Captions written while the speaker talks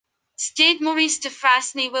Stade Maurice de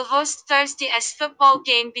Frasney will host Thursday's football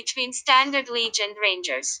game between Standard Liege and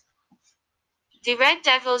Rangers. The Red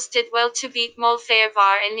Devils did well to beat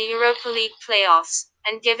Molfeirvar in the Europa League playoffs,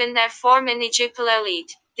 and given their form in the Jupiler League,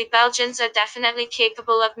 the Belgians are definitely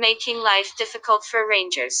capable of making life difficult for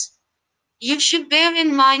Rangers. You should bear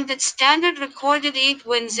in mind that Standard recorded 8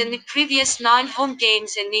 wins in the previous 9 home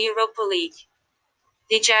games in the Europa League.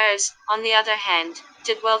 The Gers, on the other hand,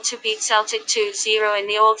 did well to beat Celtic 2-0 in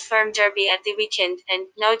the Old Firm derby at the weekend, and,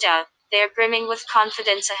 no doubt, they are brimming with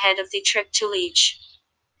confidence ahead of the trip to Liege.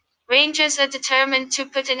 Rangers are determined to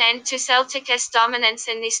put an end to Celtic's dominance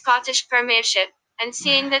in the Scottish Premiership, and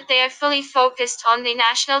seeing that they are fully focused on the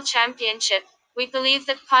National Championship, we believe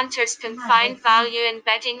that punters can find value in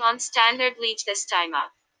betting on Standard Liege this time out.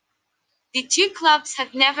 The two clubs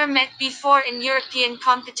have never met before in European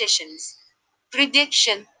competitions.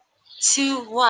 Prediction: 2-1.